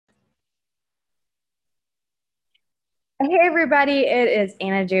Hey everybody, it is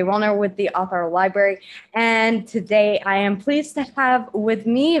Anna J. Wellner with the Author Library, and today I am pleased to have with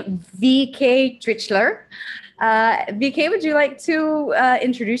me VK Tritschler. VK, would you like to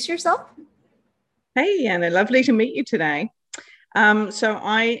introduce yourself? Hey, Anna, lovely to meet you today. So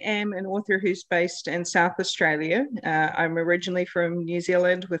I am an author who's based in South Australia. I'm originally from New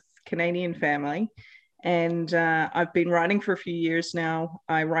Zealand with Canadian family, and I've been writing for a few years now.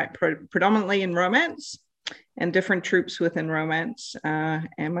 I write predominantly in romance and different tropes within romance.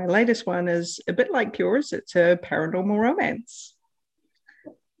 And my latest one is a bit like yours. It's a paranormal romance.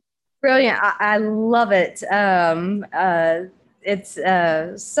 Brilliant. I love it.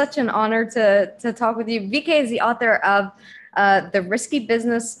 It's such an honor to talk with you. VK is the author of The Risky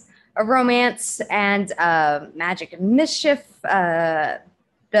Business of Romance and Magic and Mischief, the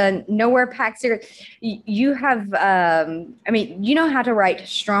Nowhere Pack series. You have, I mean, you know how to write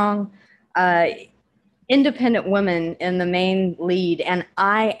strong, uh, independent women in the main lead, and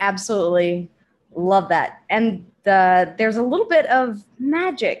I absolutely love that. And there's a little bit of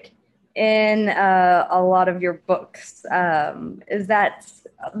magic in a lot of your books. Is that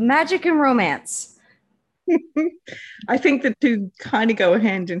magic and romance? I think the two kind of go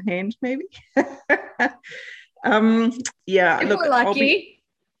hand in hand, maybe. um, yeah, If look, we're I'll be lucky.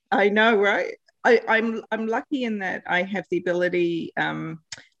 I know, right? I'm lucky in that I have the ability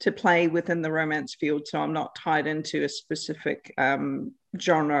to play within the romance field, so I'm not tied into a specific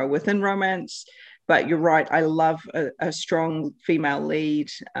genre within romance. But you're right, I love a strong female lead.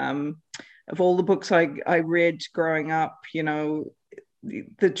 Of all the books I read growing up,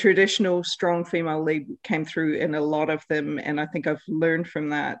 the traditional strong female lead came through in a lot of them, and I think I've learned from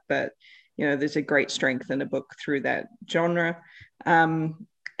that there's a great strength in a book through that genre.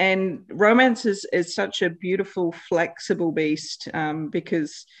 And romance is such a beautiful, flexible beast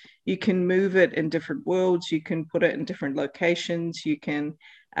because you can move it in different worlds, you can put it in different locations, you can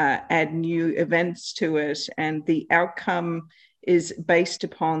add new events to it, and the outcome is based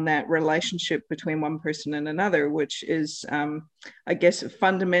upon that relationship between one person and another, which is, I guess,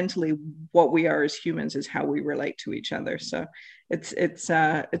 fundamentally what we are as humans is how we relate to each other. So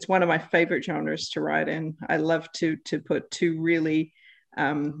it's one of my favorite genres to write in. I love to put two really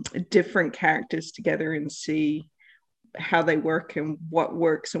different characters together and see how they work and what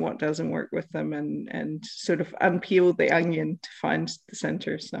works and what doesn't work with them, and sort of unpeel the onion to find the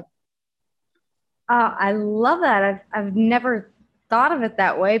center. So I love that. I've never thought of it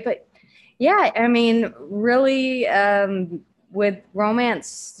that way, but yeah, I mean, really, with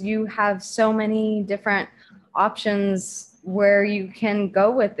romance, you have so many different options where you can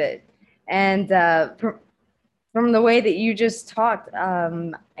go with it. And from the way that you just talked,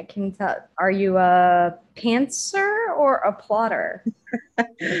 I can tell, are you a pantser or a plotter?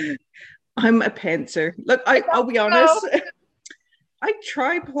 I'm a pantser. Look, I I'll thought be so. honest. I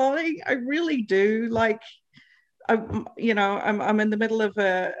try plotting. I really do. Like I'm in the middle of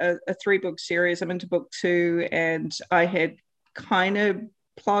a three-book series. I'm into book two, and I had kind of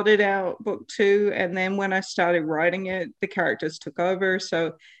plotted out book two, and then when I started writing it, the characters took over.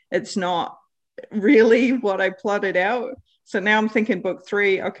 So it's not really what I plotted out. So now I'm thinking book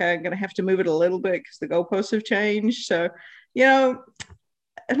three, okay, I'm gonna have to move it a little bit because the goalposts have changed. So, you know,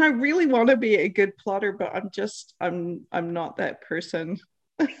 and I really want to be a good plotter, but I'm not that person.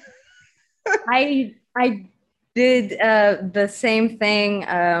 I did the same thing.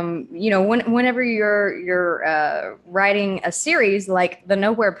 Whenever you're writing a series like the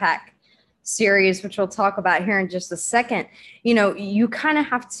Nowhere Pack series, which we'll talk about here in just a second, you kind of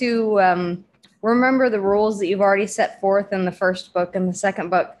have to remember the rules that you've already set forth in the first book and the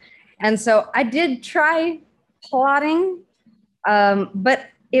second book. And so I did try plotting, but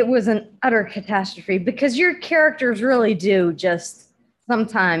it was an utter catastrophe because your characters really do just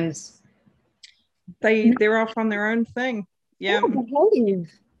sometimes They're off on their own thing. Yeah,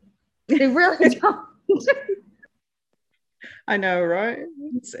 behave. They really don't. I know, right?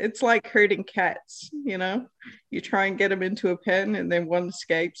 It's like herding cats, You try and get them into a pen and then one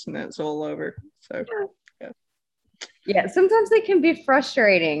escapes and it's all over. So, yeah. Yeah, sometimes they can be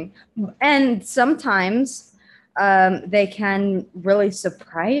frustrating, and sometimes they can really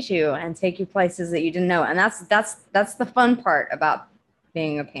surprise you and take you places that you didn't know. And that's the fun part about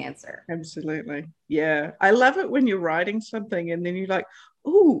being a pantser. Absolutely. Yeah. I love it when you're writing something and then you're like,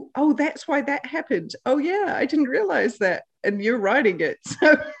 oh, that's why that happened. Oh yeah, I didn't realize that. And you're writing it.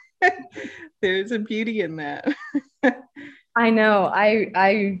 So there's a beauty in that. I know.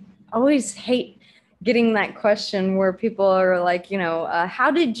 I always hate getting that question where people are like,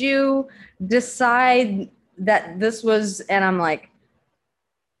 how did you decide that this was? And I'm like,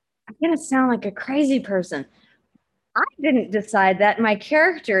 I'm gonna sound like a crazy person. I didn't decide that. My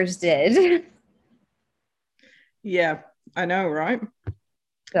characters did. Yeah, I know, right?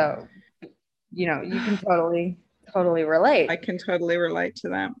 So, you can totally I relate. can totally relate to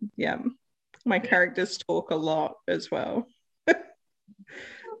that. Yeah. My characters talk a lot as well.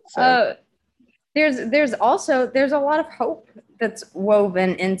 So, Uh, there's a lot of hope that's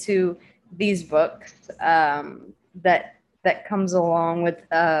woven into these books, that comes along with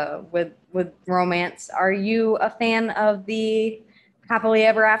romance. Are you a fan of the happily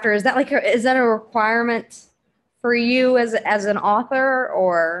ever after? Is that a requirement for you as an author,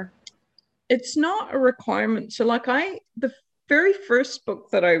 or? it's not a requirement. So, the very first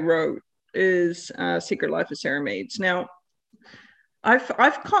book that I wrote is Secret Life of Sarah Maids. Now,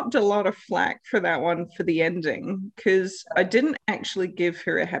 I've copped a lot of flack for that one for the ending because I didn't actually give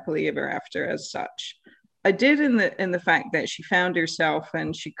her a happily ever after as such. I did in the fact that she found herself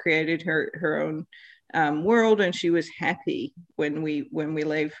and she created her own world, and she was happy when we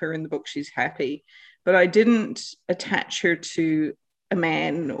leave her in the book. She's happy, but I didn't attach her to a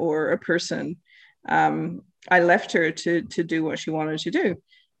man or a person. I left her to do what she wanted to do,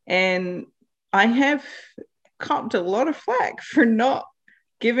 and I have copped a lot of flack for not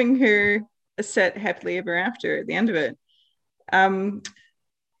giving her a set happily ever after at the end of it. Um,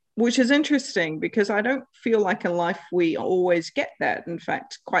 which is interesting because I don't feel like in life we always get that. In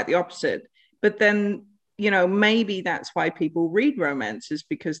fact, quite the opposite. But then, maybe that's why people read romances,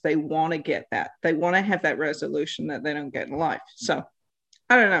 because they want to get that. They want to have that resolution that they don't get in life. So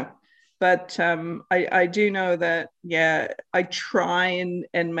I don't know. But I do know that, yeah, I try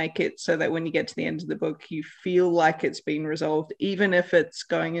and make it so that when you get to the end of the book, you feel like it's been resolved, even if it's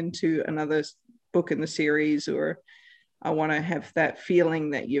going into another book in the series, or I want to have that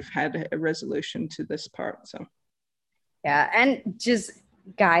feeling that you've had a resolution to this part. So, Yeah, and just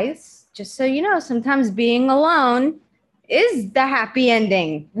guys, just so you know, sometimes being alone is the happy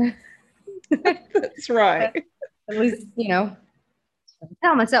ending. that's right. At least,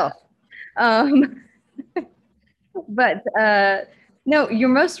 tell myself. Um, but no, your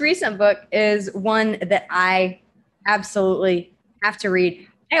most recent book is one that I absolutely have to read.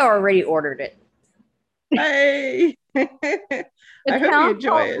 I already ordered it. Hey, A I hope you town enjoy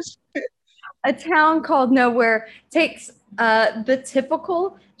called it. a town called Nowhere takes the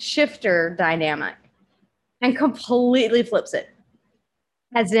typical shifter dynamic and completely flips it,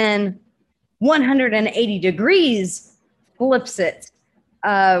 as in 180 degrees flips it.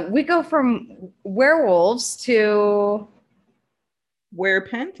 We go from werewolves to, Wear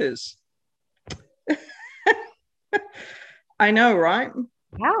Panthers. I know, right?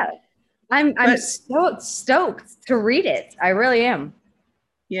 yeah. I'm But so stoked to read it. I really am.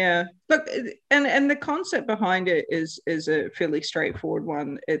 yeah, look, and the concept behind it is a fairly straightforward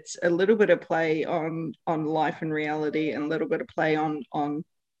one. It's a little bit of play on life and reality, and a little bit of play on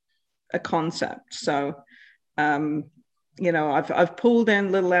a concept. So, um, I've pulled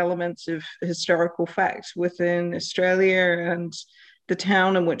in little elements of historical facts within Australia, and the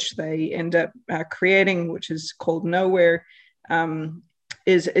town in which they end up creating, which is called Nowhere, um,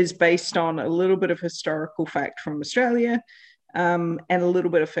 is based on a little bit of historical fact from Australia, and a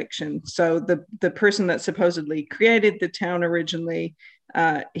little bit of fiction. So the person that supposedly created the town originally,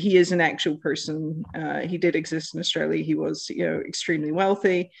 he is an actual person. He did exist in Australia. He was, extremely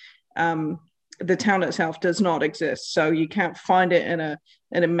wealthy. Um, the town itself does not exist, so you can't find it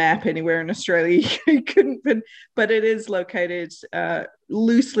in a map anywhere in Australia. You couldn't, but it is located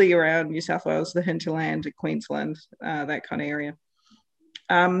loosely around New South Wales, the hinterland, Queensland, that kind of area.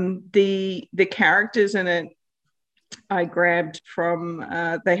 The characters in it I grabbed from.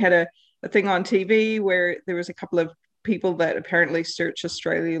 They had a thing on TV where there was a couple of people that apparently search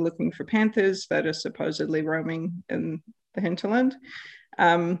Australia looking for panthers that are supposedly roaming in the hinterland.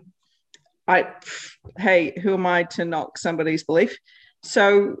 Um, I, hey, who am I to knock somebody's belief?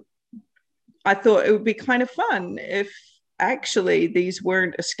 So I thought it would be kind of fun if actually these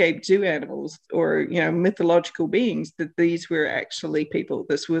weren't escaped zoo animals or mythological beings, that these were actually people.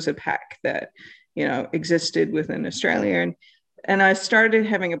 This was a pack that existed within Australia, and I started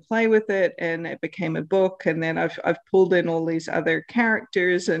having a play with it, and it became a book, and then I've pulled in all these other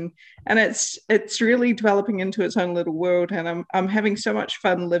characters, and it's really developing into its own little world, and I'm having so much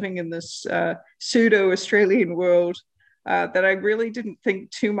fun living in this pseudo Australian world, that I really didn't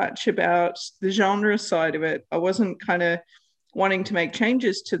think too much about the genre side of it. I wasn't kind of wanting to make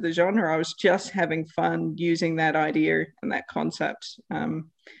changes to the genre. I was just having fun using that idea and that concept.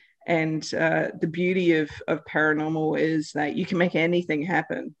 And the beauty of paranormal is that you can make anything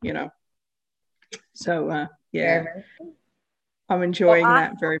happen. So Very, yeah, very. I'm Well, enjoying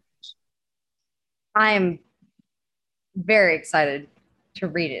that very much. I'm very excited to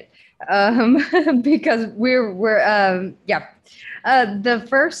read it because yeah. The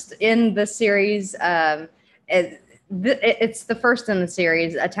first in the series, it's the first in the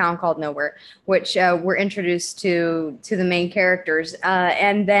series, A Town Called Nowhere, which we're introduced to the main characters.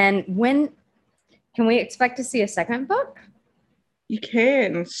 And then when can we expect to see a second book? You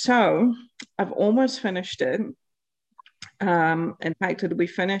can. So I've almost finished it. In fact, it'll be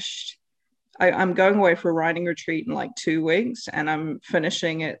finished. I'm going away for a writing retreat in like 2 weeks, and I'm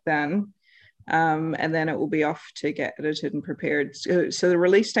finishing it then. And then it will be off to get edited and prepared. So the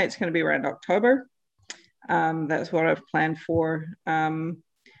release date's going to be around October. That's what I've planned for. I'm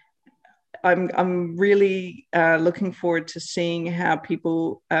really looking forward to seeing how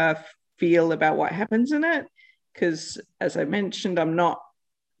people feel about what happens in it, because as I mentioned, I'm not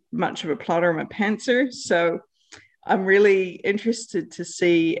much of a plotter. I'm a pantser, so I'm really interested to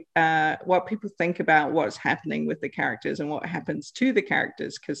see what people think about what's happening with the characters and what happens to the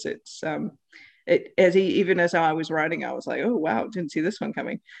characters, because even as I was writing, I was like, oh wow, didn't see this one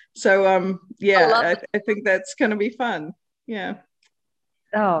coming. So I love yeah, it. I think that's going to be fun. Yeah.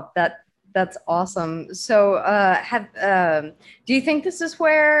 Oh, that's awesome. So, have do you think this is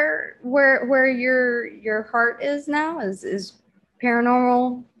where your heart is now? Is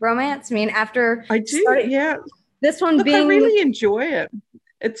paranormal romance? I mean, after I do, starting yeah. this one Look, I being really enjoy it.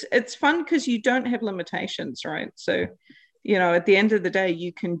 It's fun because you don't have limitations, right? So, at the end of the day,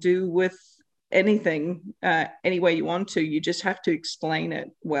 you can do with anything any way you want to. You just have to explain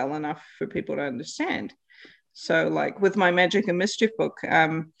it well enough for people to understand. So, like with my Magic and Mischief book,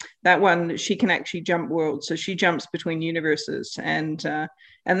 that one she can actually jump worlds, so she jumps between universes, and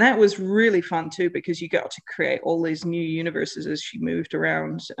that was really fun too because you got to create all these new universes as she moved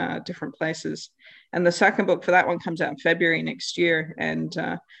around different places. And the second book for that one comes out in February next year, and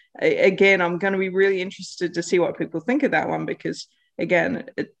again, I'm going to be really interested to see what people think of that one because again,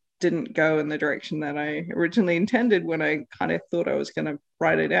 it didn't go in the direction that I originally intended when I kind of thought I was going to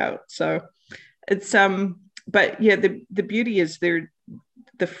write it out. So it's but yeah, the beauty is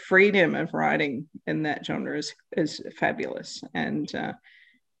the freedom of writing in that genre is fabulous, and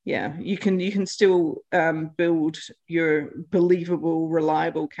yeah, you can still build your believable,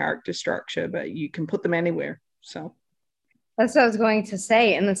 reliable character structure, but you can put them anywhere. So that's what I was going to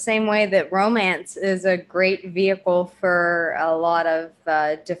say. In the same way that romance is a great vehicle for a lot of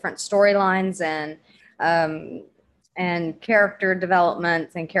different storylines um, and character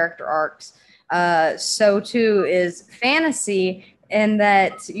developments and character arcs, so too is fantasy. In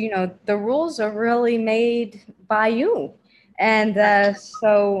that the rules are really made by you, and right,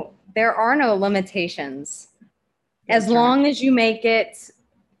 so there are no limitations as that's right. long as you make it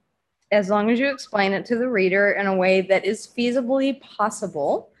as long as you explain it to the reader in a way that is feasibly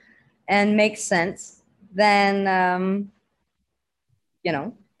possible and makes sense, then That's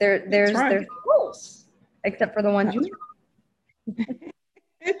right. there's rules, except for the ones That's you.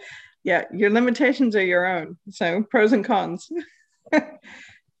 right. Yeah, your limitations are your own. So pros and cons.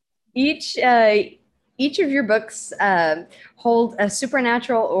 Each each of your books hold a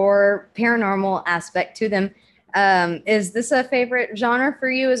supernatural or paranormal aspect to them. Is this a favorite genre for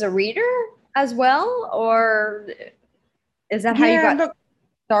you as a reader as well, or is that how you Yeah, got look,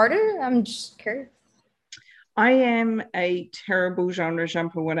 started? I'm just curious. I am a terrible genre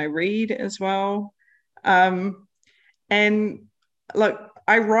jumper when I read as well. Um, and look,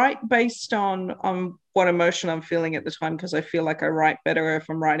 I write based on what emotion I'm feeling at the time because I feel like I write better if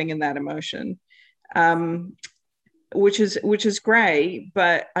I'm writing in that emotion. Um, which is great,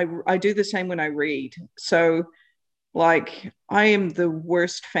 but I do the same when I read. So like I am the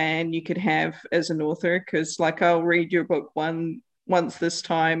worst fan you could have as an author because like I'll read your book once this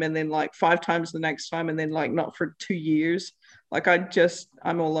time and then like 5 times the next time and then like not for 2 years. Like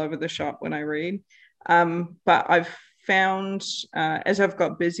I'm all over the shop when I read. But I've found as I've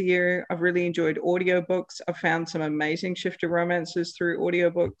got busier, I've really enjoyed audiobooks. I've found some amazing shifter romances through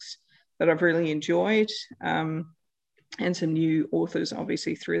audiobooks that I've really enjoyed. And some new authors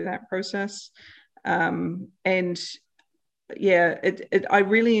obviously through that process. And yeah, I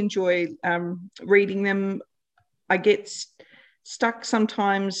really enjoy reading them. I get stuck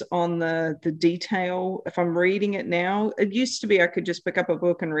sometimes on the detail. If I'm reading it now, it used to be I could just pick up a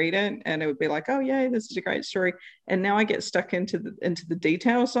book and read it, and it would be like, oh yeah, this is a great story. And now I get stuck into the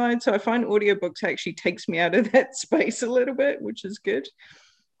detail side. So I find audiobooks actually takes me out of that space a little bit, which is good.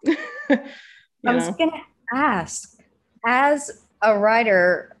 I you was know. going to ask, as a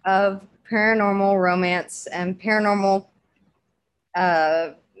writer of paranormal romance and uh,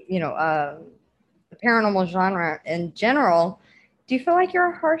 you know, uh, the paranormal genre in general, do you feel like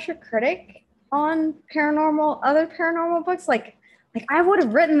you're a harsher critic? on other paranormal books. Like I would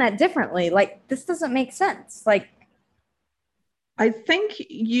have written that differently. Like this doesn't make sense. Like I think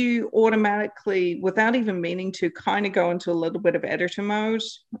you automatically, without even meaning to, kind of go into a little bit of editor mode.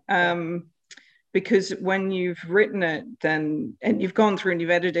 Because when you've written it, then, and you've gone through and you've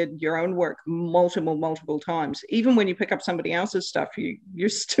edited your own work multiple times, even when you pick up somebody else's stuff, you're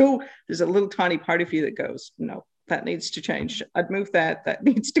still, there's a little tiny part of you that goes, no, that needs to change. I'd move that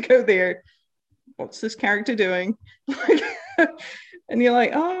needs to go there. What's this character doing? And you're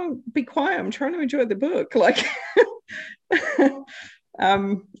like, oh, be quiet, I'm trying to enjoy the book. Like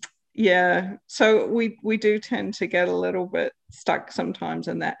um yeah, so we do tend to get a little bit stuck sometimes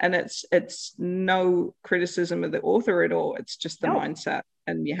in that, and it's no criticism of the author at all, it's just the no. mindset,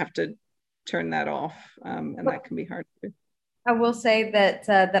 and you have to turn that off, and that can be hard to do. I will say that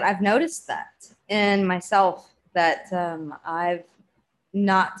I've noticed that in myself that I've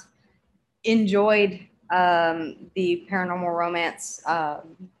not enjoyed the paranormal romance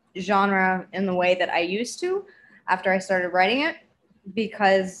genre in the way that I used to after I started writing it,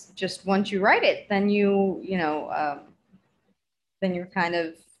 because just once you write it, then then you're kind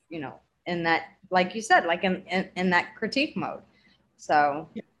of in that, like you said, like in that critique mode. So,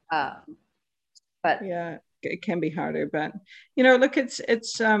 um, but Yeah, it can be harder, but look, it's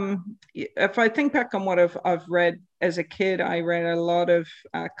if I think back on what I've read as a kid, I read a lot of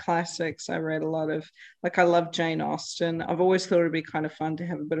classics. I read a lot of, like, I love Jane Austen. I've always thought it'd be kind of fun to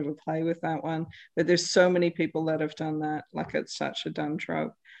have a bit of a play with that one, but there's so many people that have done that, like it's such a done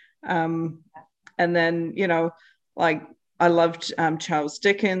trope. um and then, like, I loved Charles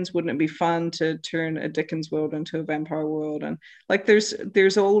Dickens. Wouldn't it be fun to turn a Dickens world into a vampire world? And like,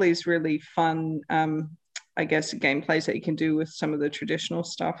 there's all these really fun, I guess, gameplays that you can do with some of the traditional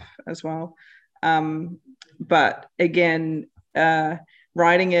stuff as well. But again,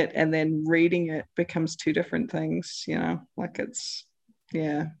 writing it and then reading it becomes two different things. Like it's,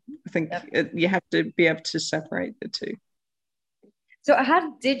 yeah. I think you have to be able to separate the two. so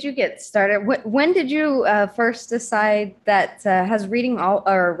how did you get started? When did you first decide that has reading all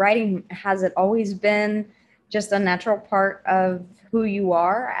or writing, has it always been just a natural part of who you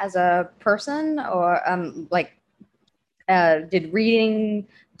are as a person, or like did reading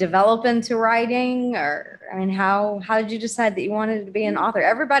develop into writing, or I mean, how did you decide that you wanted to be an author?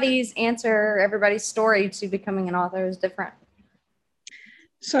 Everybody's answer, everybody's story to becoming an author is different.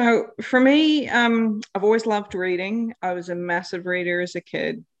 So for me, I've always loved reading. I was a massive reader as a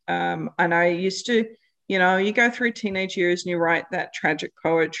kid. And I used to, you go through teenage years and you write that tragic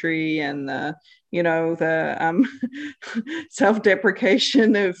poetry and the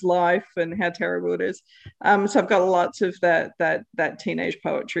self-deprecation of life and how terrible it is. So I've got lots of that teenage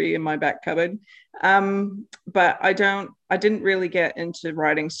poetry in my back cupboard. But I didn't really get into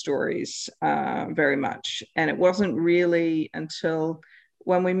writing stories very much. And it wasn't really until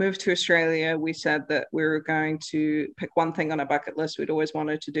when we moved to Australia, we said that we were going to pick one thing on a bucket list we'd always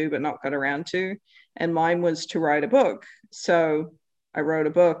wanted to do but not got around to. And mine was to write a book. So I wrote a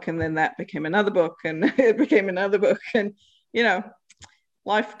book, and then that became another book, and it became another book. And,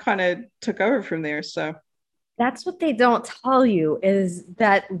 life kind of took over from there. So That's what they don't tell you, is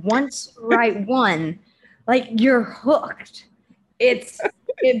that once you write one, like you're hooked. It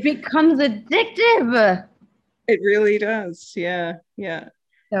becomes addictive. it really does. Yeah. Yeah.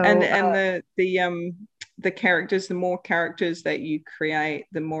 And So the characters, the more characters that you create,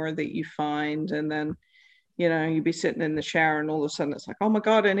 the more that you find. And then, you'd be sitting in the shower and all of a sudden it's like, oh my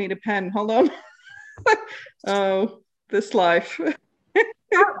God, I need a pen. Hold on. Oh, this life.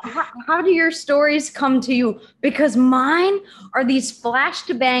 how do your stories come to you? Because mine are these flash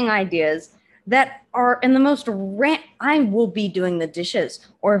to bang ideas that are in the most I will be doing the dishes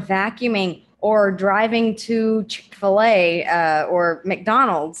or vacuuming or driving to Chick-fil-A or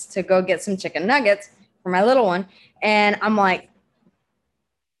McDonald's to go get some chicken nuggets for my little one. And I'm like,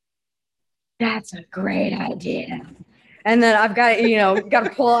 that's a great idea. And then I've got, got to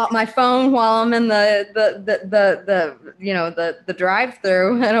pull out my phone while I'm in the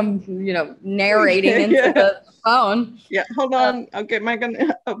drive-through, and I'm, narrating into Yeah. the phone. Yeah, hold on. I'll get my gun.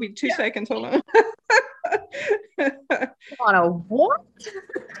 I'll be 2 seconds. Hold on. On a what?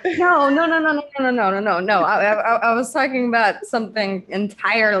 No, no, no, no, no, no, no, no, no, no. I was talking about something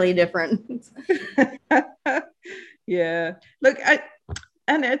entirely different. Yeah. Look,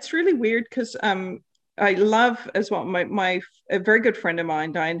 and it's really weird because I love as well a very good friend of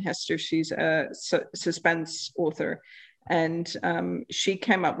mine, Diane Hester. She's a suspense author, and she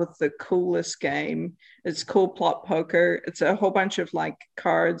came up with the coolest game. It's called Plot Poker. It's a whole bunch of like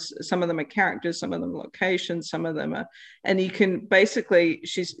cards. Some of them are characters, some of them are locations, some of them are, and you can basically,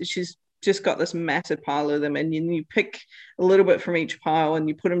 she's just got this massive pile of them, and you pick a little bit from each pile and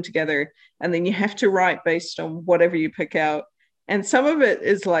you put them together, and then you have to write based on whatever you pick out. And some of it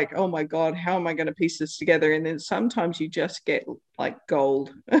is like, oh my God, how am I going to piece this together? And then sometimes you just get like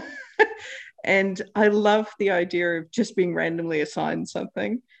gold. And I love the idea of just being randomly assigned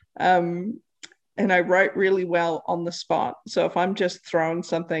something. And I write really well on the spot. So if I'm just throwing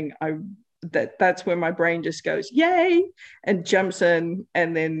something, that's where my brain just goes, yay, and jumps in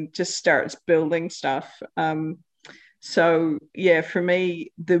and then just starts building stuff. So yeah, for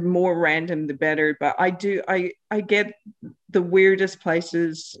me, the more random, the better. But I get the weirdest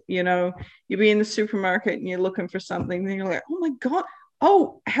places, you be in the supermarket and you're looking for something, and you're like, oh my God,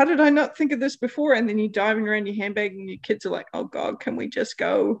 oh, how did I not think of this before? And then you're diving around your handbag and your kids are like, oh God, can we just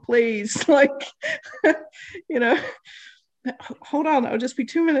go, please? Like, you know, hold on, I'll just be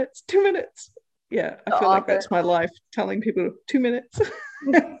 2 minutes, 2 minutes. Yeah, I feel like that's my life, telling people 2 minutes.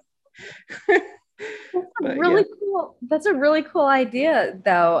 But really cool. That's a really cool idea,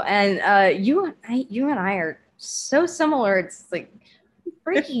 though. And you and I are so similar. It's like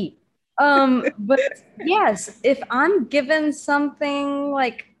freaky. But yes, if I'm given something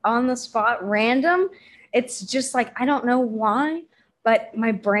like on the spot, random, it's just like I don't know why, but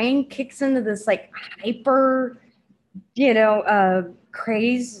my brain kicks into this like hyper,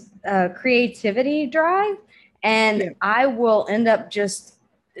 creativity drive, and I will end up just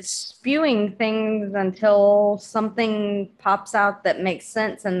spewing things until something pops out that makes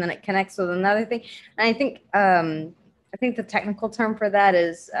sense, and then it connects with another thing. And I think the technical term for that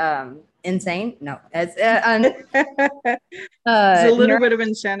is insane. No, it's there's a little bit of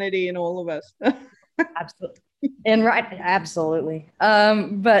insanity in all of us. Absolutely. And right, absolutely.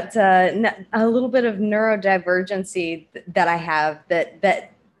 But a little bit of neurodivergency that I have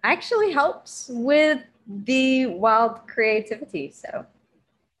that actually helps with the wild creativity. So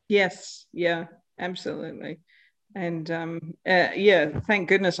yes, yeah, absolutely. And yeah, thank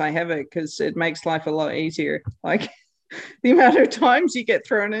goodness I have it, because it makes life a lot easier. Like the amount of times you get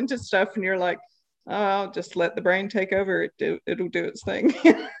thrown into stuff and you're like, oh, I'll just let the brain take over. It'll do its thing.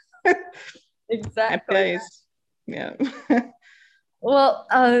 Exactly. Yeah. Well,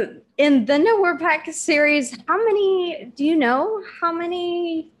 in the Nowhere Pack series, do you know how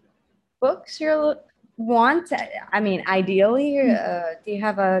many books you want? I mean, ideally, do you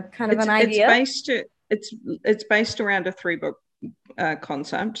have a kind of an idea? It's based around a 3-book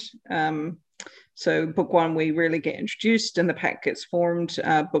concept. So book 1, we really get introduced and the pack gets formed.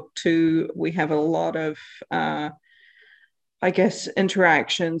 Book 2, we have a lot of I guess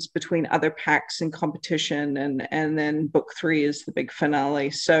interactions between other packs and competition, and then book 3 is the big finale.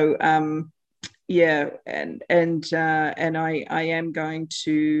 So yeah, and I am going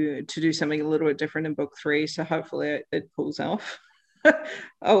to do something a little bit different in book 3. So hopefully it pulls off.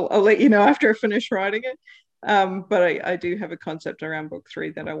 I'll let you know after I finish writing it. But I do have a concept around book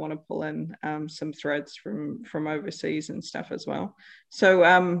 3 that I want to pull in some threads from overseas and stuff as well.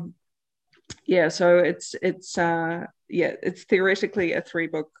 So yeah, so it's theoretically a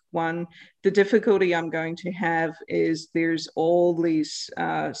 3-book one. The difficulty I'm going to have is there's all these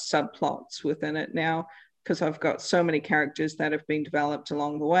subplots within it now, because I've got so many characters that have been developed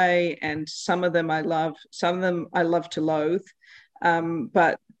along the way, and some of them I love, some of them I love to loathe.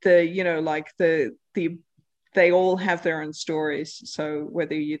 But they all have their own stories. So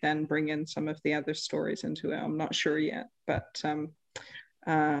whether you then bring in some of the other stories into it, I'm not sure yet. But I'm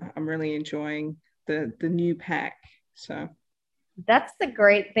really enjoying the new pack. So that's the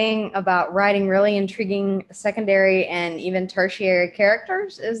great thing about writing really intriguing secondary and even tertiary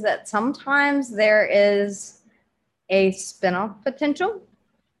characters, is that sometimes there is a spin-off potential,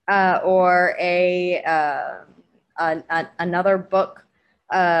 or another book,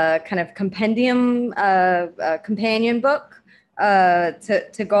 kind of compendium, companion book,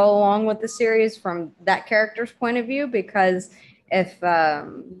 to go along with the series from that character's point of view. Because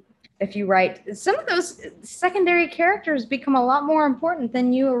if you write, some of those secondary characters become a lot more important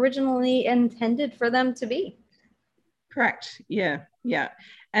than you originally intended for them to be. Correct. Yeah.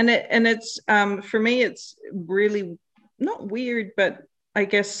 And it's for me, it's really not weird, but I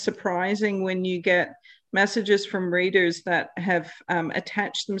guess surprising when you get messages from readers that have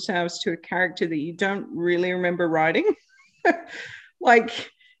attached themselves to a character that you don't really remember writing.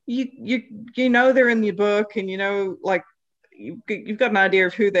 Like you know they're in your book, and like you've got an idea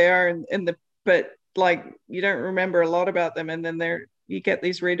of who they are but like you don't remember a lot about them, and then you get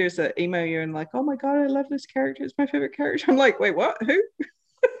these readers that email you and like, oh my God, I love this character, it's my favorite character. I'm like, wait, what? Who?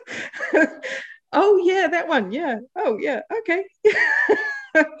 Oh yeah, that one. Yeah. Oh yeah. Okay.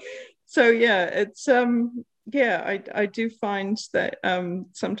 So yeah, yeah, I do find that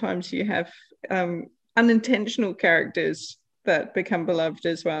sometimes you have unintentional characters that become beloved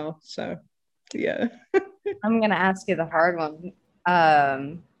as well. So yeah. I'm gonna ask you the hard one.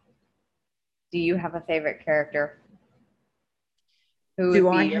 Um, do you have a favorite character? Who would Do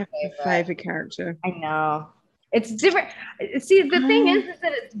be I your have a favorite? favorite character? I know. It's different. See, the thing Uh, is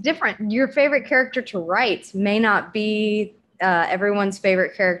that it's different. Your favorite character to write may not be everyone's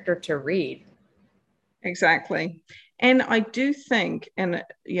favorite character to read. exactly. And I do think, and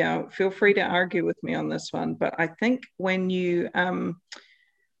feel free to argue with me on this one, but I think when you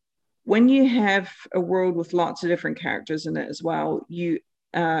have a world with lots of different characters in it as well, you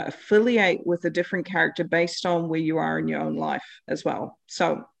affiliate with a different character based on where you are in your own life as well.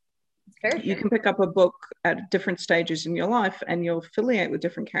 So It's very you true. can pick up a book at different stages in your life and you'll affiliate with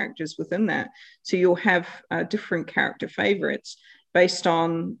different characters within that. So you'll have different character favorites based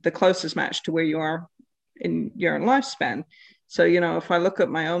on the closest match to where you are in your own lifespan. So, if I look at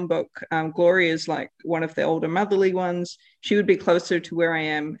my own book, Gloria is like one of the older motherly ones. She would be closer to where I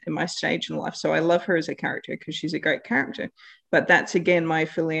am in my stage in life. So I love her as a character because she's a great character. But that's, again, my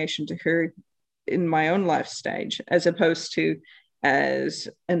affiliation to her in my own life stage, as opposed to as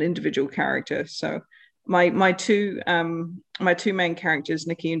an individual character. So my two main characters,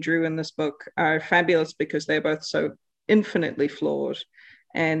 Nikki and Drew, in this book are fabulous because they're both so infinitely flawed,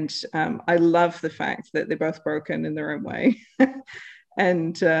 and I love the fact that they're both broken in their own way.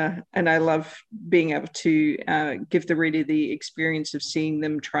 And I love being able to give the reader the experience of seeing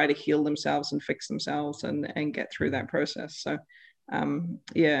them try to heal themselves and fix themselves and get through that process. So and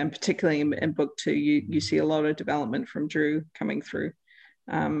particularly in book 2, you see a lot of development from Drew coming through.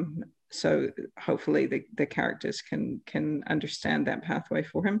 So hopefully the characters can understand that pathway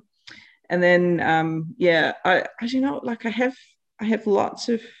for him. And then I as you know, like I have lots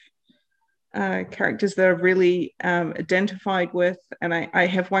of characters that I've really identified with, and I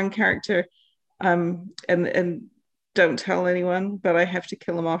have one character, and don't tell anyone, but I have to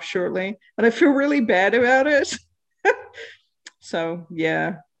kill him off shortly, and I feel really bad about it. So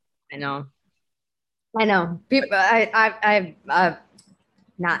yeah. I know. I know. People,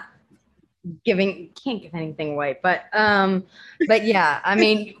 not can't give anything away, but yeah, I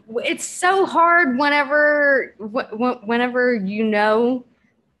mean, it's so hard whenever you know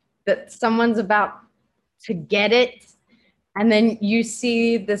that someone's about to get it, and then you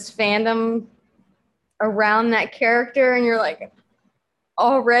see this fandom around that character, and you're like,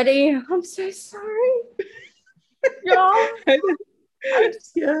 already, I'm so sorry, y'all. I'm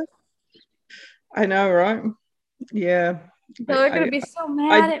Yeah, I know, right? Yeah. So they're gonna I, be so I,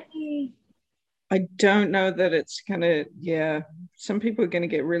 mad at me. I don't know that it's gonna, yeah, some people are gonna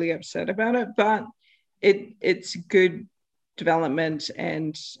get really upset about it, but it's good development,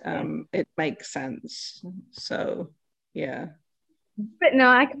 and Yeah. it makes sense. So yeah. But no,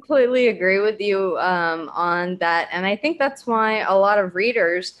 I completely agree with you on that. And I think that's why a lot of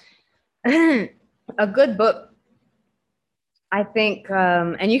readers, a good book, I think,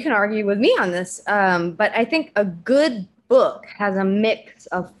 and you can argue with me on this, but I think a good book has a mix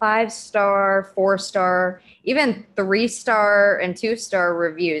of 5-star, 4-star, even 3-star and 2-star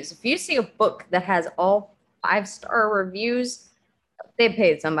reviews. If you see a book that has all 5-star reviews, they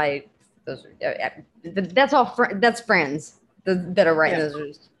paid somebody. That's all. That's friends that are writing Yeah. those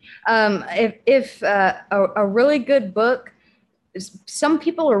reviews. If a really good book, some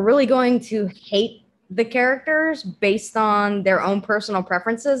people are really going to hate the characters based on their own personal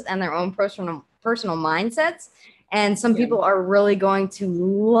preferences and their own personal mindsets. And some Yeah. people are really going to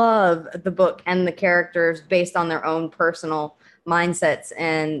love the book and the characters based on their own personal mindsets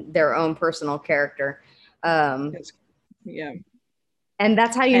and their own personal character. Um, That's, yeah. and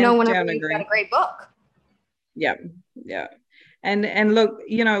that's how you know Hands whenever down you've got agree. a great book. Yeah. Yeah. And look,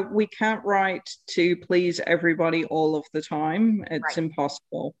 we can't write to please everybody all of the time. It's Right.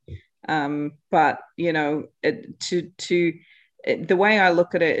 impossible. But the way I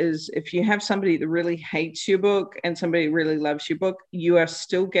look at it is, if you have somebody that really hates your book and somebody really loves your book, you are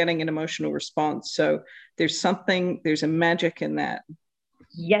still getting an emotional response. So there's a magic in that.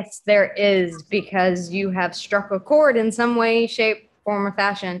 Yes, there is, because you have struck a chord in some way, shape, form, or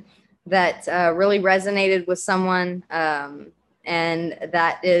fashion that really resonated with someone, and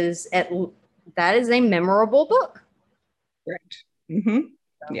that is a memorable book. Correct. Mm-hmm.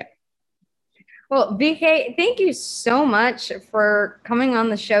 So. Yeah. Well, BK, thank you so much for coming on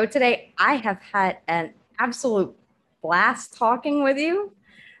the show today. I have had an absolute blast talking with you.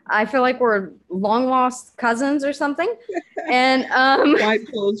 I feel like we're long lost cousins or something. And Quite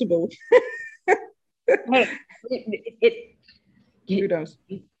plausible. hey, it, Who you, knows?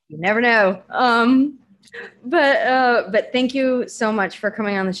 you never know. But thank you so much for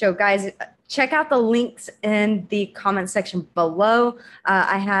coming on the show, guys. Check out the links in the comment section below.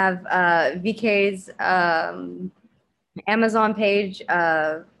 I have VK's Amazon page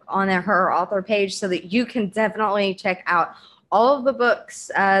on her author page, so that you can definitely check out all of the books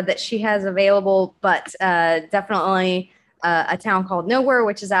that she has available, but definitely A Town Called Nowhere,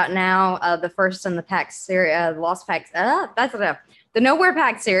 which is out now, the first in the pack series, Lost Packs, that's enough. The Nowhere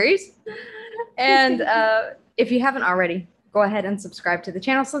Pack series. And if you haven't already, go ahead and subscribe to the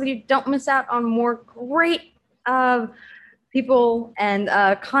channel so that you don't miss out on more great people and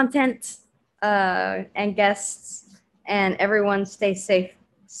content and guests. And everyone stay safe,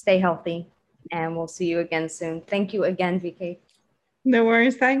 stay healthy, and we'll see you again soon. Thank you again, VK. No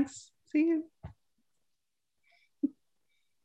worries. Thanks. See you.